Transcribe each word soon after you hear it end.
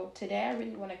So today I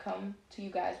really want to come to you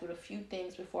guys with a few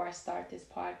things before I start this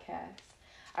podcast.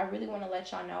 I really want to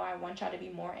let y'all know I want y'all to be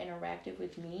more interactive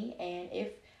with me. And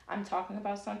if I'm talking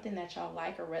about something that y'all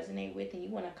like or resonate with and you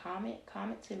want to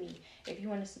comment to me. If you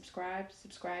want to subscribe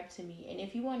to me. And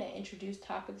if you want to introduce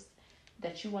topics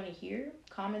that you want to hear,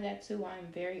 comment that too. I'm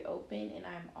very open and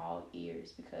I'm all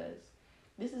ears because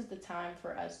this is the time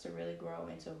for us to really grow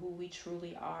into who we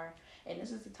truly are. And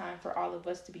this is the time for all of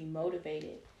us to be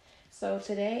motivated. So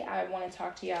today I want to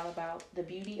talk to y'all about the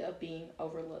beauty of being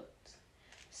overlooked.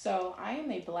 So I am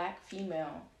a black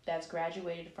female that's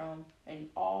graduated from an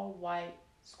all-white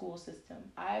school system.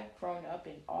 I've grown up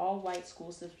in all-white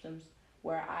school systems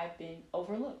where I've been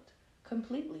overlooked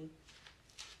completely.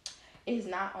 It has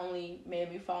not only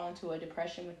made me fall into a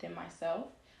depression within myself,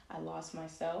 I lost my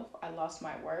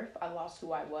worth, I lost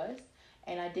who I was,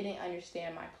 and I didn't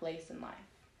understand my place in life.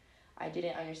 I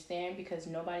didn't understand because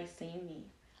nobody seen me.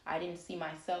 I didn't see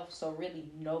myself, so really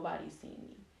nobody seen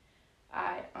me.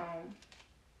 I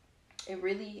it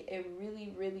really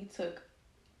took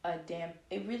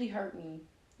it really hurt me.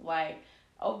 Like,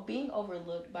 oh, being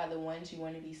overlooked by the ones you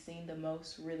want to be seen the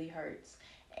most really hurts.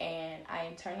 And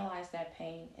I internalized that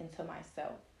pain into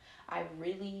myself. I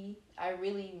really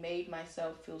made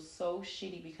myself feel so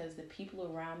shitty because the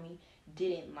people around me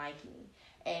didn't like me.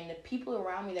 And the people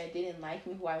around me that didn't like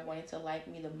me, who I wanted to like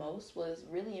me the most, was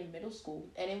really in middle school.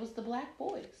 And it was the black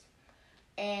boys.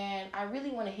 And I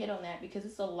really want to hit on that because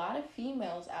it's a lot of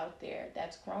females out there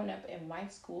that's grown up in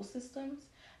white school systems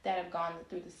that have gone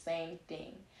through the same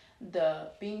thing. The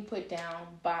being put down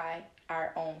by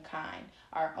our own kind,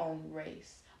 our own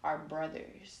race, our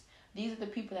brothers. These are the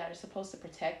people that are supposed to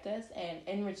protect us, and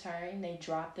in return, they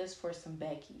dropped us for some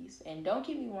Beckys. And don't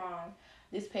get me wrong,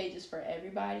 this page is for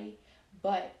everybody,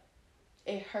 but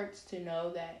it hurts to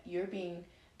know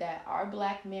that our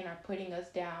black men are putting us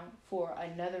down for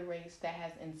another race that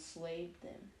has enslaved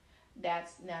them.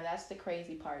 That's the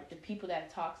crazy part. The people that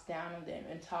talks down on them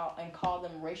and call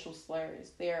them racial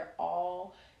slurs, they're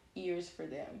all ears for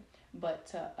them. But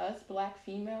to us black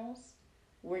females,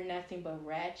 we're nothing but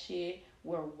ratchet,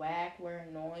 we're whack, we're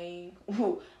annoying,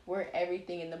 we're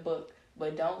everything in the book.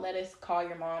 But don't let us call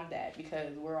your mom that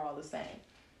because we're all the same.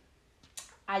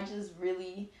 I just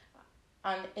really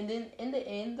and then in the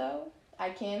end though, I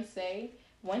can say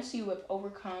once you have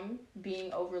overcome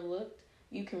being overlooked,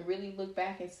 you can really look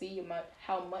back and see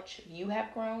how much you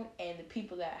have grown and the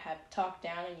people that have talked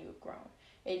down on you have grown.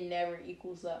 It never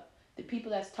equals up. The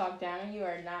people that's talked down on you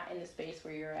are not in the space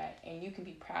where you're at, and you can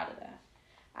be proud of that.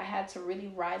 I had to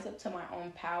really rise up to my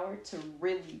own power to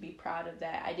really be proud of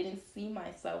that. I didn't see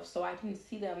myself, so I didn't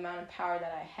see the amount of power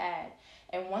that I had.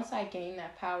 And once I gained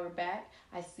that power back,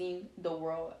 I seen the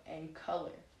world in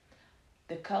color.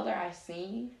 The color I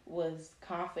seen was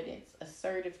confidence,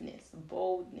 assertiveness,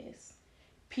 boldness.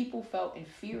 People felt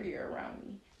inferior around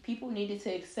me. People needed to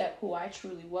accept who I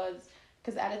truly was.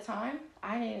 Because at a time,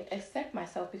 I didn't accept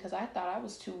myself because I thought I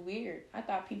was too weird. I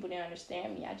thought people didn't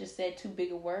understand me. I just said too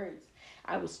big of words.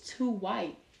 I was too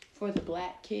white for the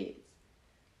black kids.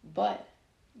 But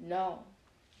no,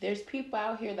 there's people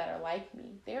out here that are like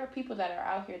me. There are people that are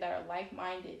out here that are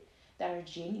like-minded, that are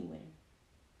genuine.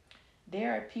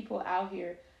 There are people out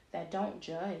here that don't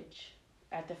judge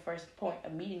at the first point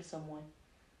of meeting someone.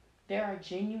 There are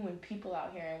genuine people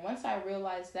out here. And once I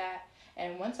realized that,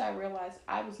 and once I realized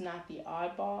I was not the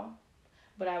oddball,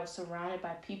 but I was surrounded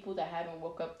by people that haven't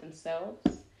woke up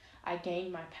themselves, I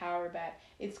gained my power back.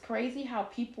 It's crazy how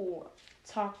people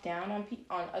talk down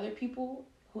on other people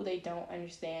who they don't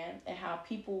understand, and how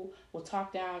people will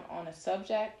talk down on a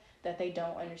subject that they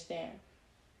don't understand.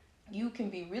 You can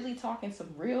be really talking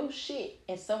some real shit,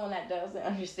 and someone that doesn't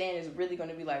understand is really going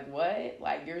to be like, what?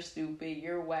 Like, you're stupid,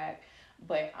 you're whack.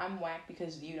 But I'm whack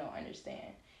because you don't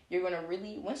understand. You're going to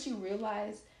really, once you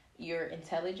realize your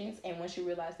intelligence, and once you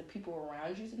realize the people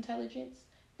around you's intelligence,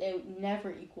 they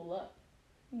never equal up.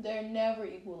 They're never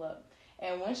equal up.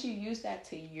 And once you use that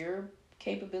to your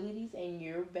capabilities and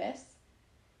your best,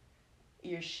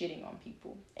 you're shitting on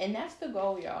people. And that's the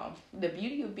goal, y'all. The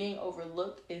beauty of being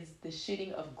overlooked is the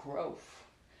shitting of growth.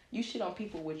 You shit on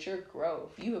people with your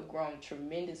growth. You have grown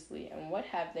tremendously. And what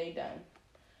have they done?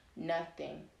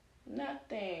 Nothing.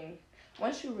 Nothing.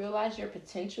 Once you realize your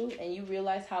potential and you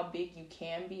realize how big you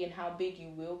can be and how big you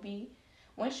will be,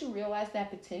 once you realize that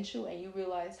potential and you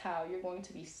realize how you're going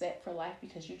to be set for life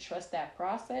because you trust that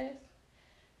process,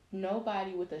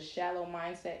 nobody with a shallow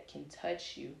mindset can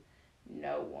touch you.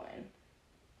 No one.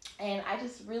 And I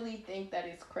just really think that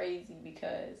it's crazy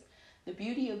because the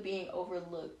beauty of being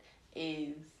overlooked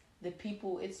is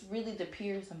it's really the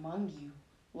peers among you.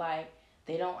 Like,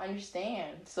 They don't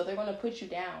understand. So they're going to put you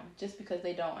down just because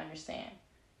they don't understand.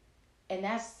 And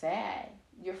that's sad.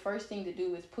 Your first thing to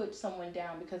do is put someone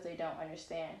down because they don't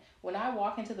understand. When I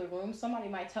walk into the room, somebody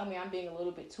might tell me I'm being a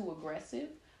little bit too aggressive,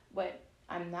 but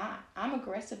I'm not. I'm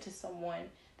aggressive to someone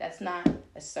that's not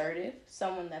assertive,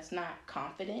 someone that's not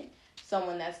confident,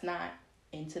 someone that's not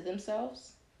into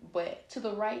themselves. But to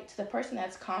the person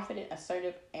that's confident,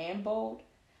 assertive, and bold,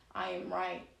 I am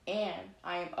right and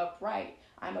I am upright.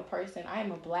 I'm a person, I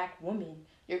am a black woman.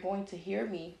 You're going to hear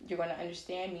me, you're going to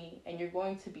understand me, and you're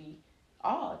going to be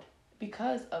awed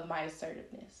because of my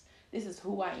assertiveness. This is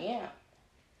who I am.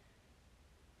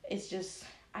 It's just,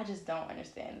 I just don't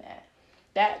understand that.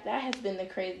 That has been the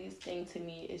craziest thing to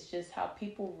me, is just how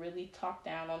people really talk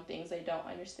down on things they don't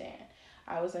understand.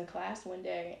 I was in class one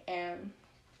day, and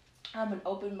I'm an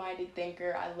open-minded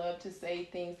thinker. I love to say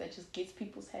things that just gets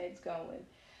people's heads going.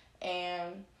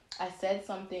 And I said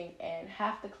something, and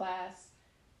half the class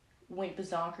went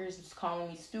bazonkers, was calling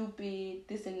me stupid,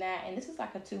 this and that. And this is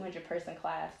like a 200-person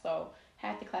class, so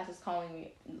half the class is calling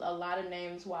me a lot of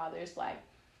names, while there's like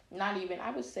not even,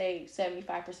 I would say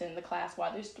 75% of the class,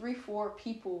 while there's 3-4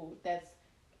 people that's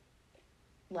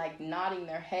like nodding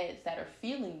their heads, that are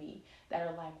feeling me, that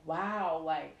are like, wow,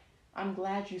 like, I'm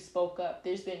glad you spoke up.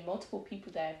 There's been multiple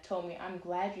people that have told me, I'm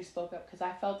glad you spoke up, because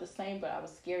I felt the same, but I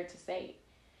was scared to say it.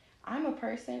 I'm a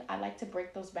person, I like to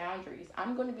break those boundaries.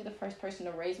 I'm going to be the first person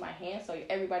to raise my hand so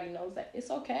everybody knows that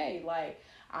it's okay. Like,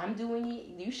 I'm doing it,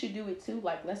 you should do it too.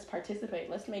 Like, let's participate.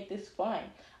 Let's make this fun.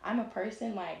 I'm a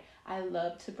person, like, I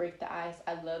love to break the ice.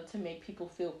 I love to make people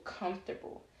feel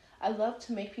comfortable. I love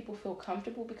to make people feel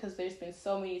comfortable, because there's been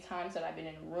so many times that I've been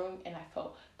in a room and I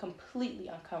felt completely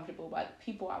uncomfortable by the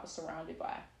people I was surrounded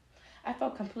by. I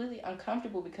felt completely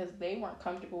uncomfortable because they weren't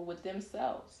comfortable with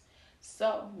themselves.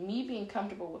 So, me being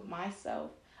comfortable with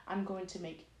myself, I'm going to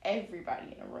make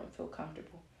everybody in a room feel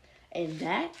comfortable. And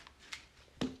that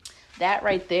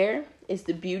right there is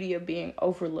the beauty of being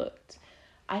overlooked.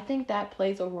 I think that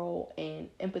plays a role in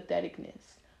empatheticness.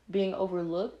 Being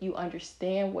overlooked, you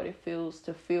understand what it feels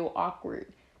to feel awkward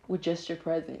with just your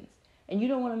presence. And you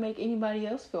don't want to make anybody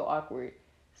else feel awkward.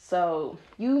 So,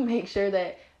 you make sure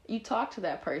that you talk to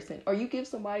that person, or you give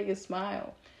somebody a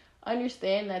smile.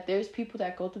 Understand that there's people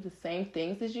that go through the same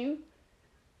things as you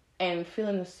and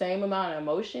feeling the same amount of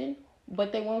emotion,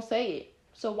 but they won't say it.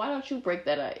 So why don't you break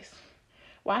that ice?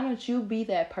 Why don't you be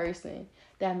that person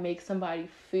that makes somebody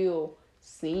feel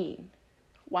seen?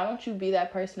 Why don't you be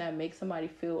that person that makes somebody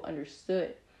feel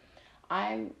understood?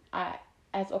 My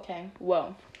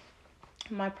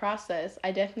process,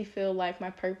 I definitely feel like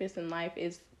my purpose in life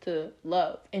is to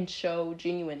love and show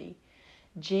genuinity.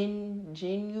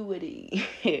 Genuity.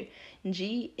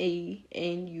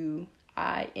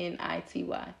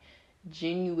 Genuinity.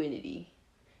 Genuinity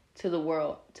to the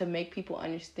world, to make people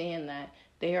understand that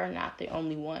they are not the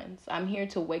only ones. I'm here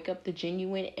to wake up the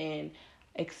genuine and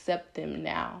accept them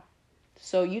now.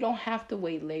 So you don't have to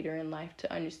wait later in life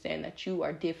to understand that you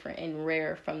are different and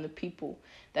rare from the people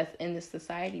that's in this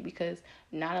society, because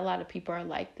not a lot of people are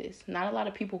like this. Not a lot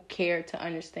of people care to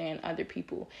understand other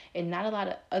people, and not a lot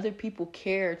of other people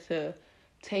care to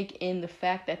take in the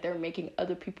fact that they're making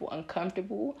other people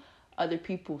uncomfortable, other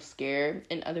people scared,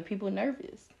 and other people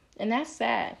nervous. And that's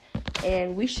sad.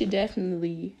 And we should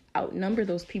definitely outnumber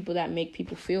those people that make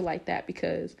people feel like that,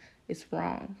 because it's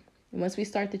wrong. Once we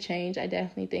start to change, I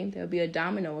definitely think there'll be a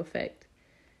domino effect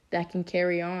that can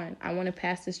carry on. I want to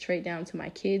pass this trait down to my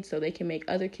kids so they can make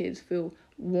other kids feel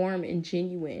warm and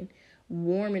genuine,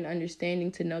 warm and understanding,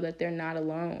 to know that they're not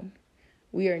alone.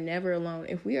 We are never alone.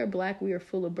 If we are Black, we are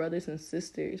full of brothers and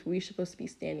sisters. We're supposed to be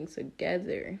standing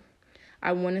together.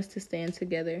 I want us to stand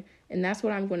together, and that's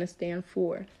what I'm going to stand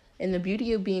for. And the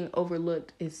beauty of being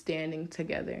overlooked is standing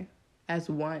together as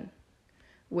one,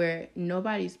 where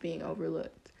nobody's being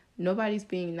overlooked. Nobody's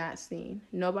being not seen.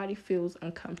 Nobody feels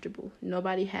uncomfortable.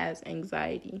 Nobody has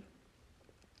anxiety.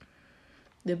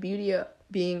 The beauty of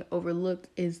being overlooked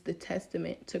is the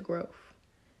testament to growth.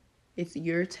 It's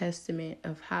your testament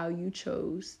of how you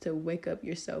chose to wake up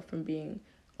yourself from being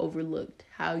overlooked,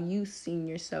 how you seen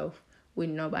yourself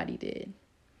when nobody did.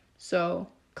 So,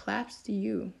 claps to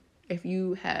you if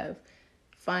you have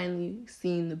finally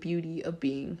seen the beauty of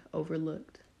being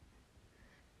overlooked.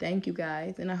 Thank you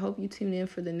guys, and I hope you tune in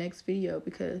for the next video,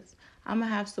 because I'm going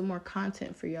to have some more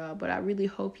content for y'all, but I really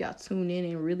hope y'all tune in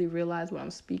and really realize what I'm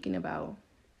speaking about.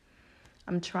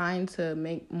 I'm trying to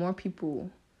make more people,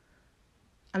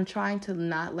 I'm trying to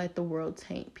not let the world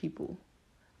taint people.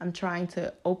 I'm trying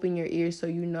to open your ears so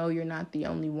you know you're not the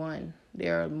only one.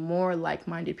 There are more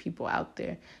like-minded people out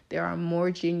there. There are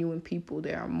more genuine people.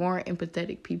 There are more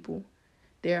empathetic people.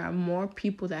 There are more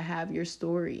people that have your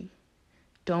story.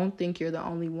 Don't think you're the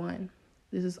only one.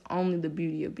 This is only the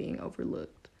beauty of being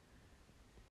overlooked.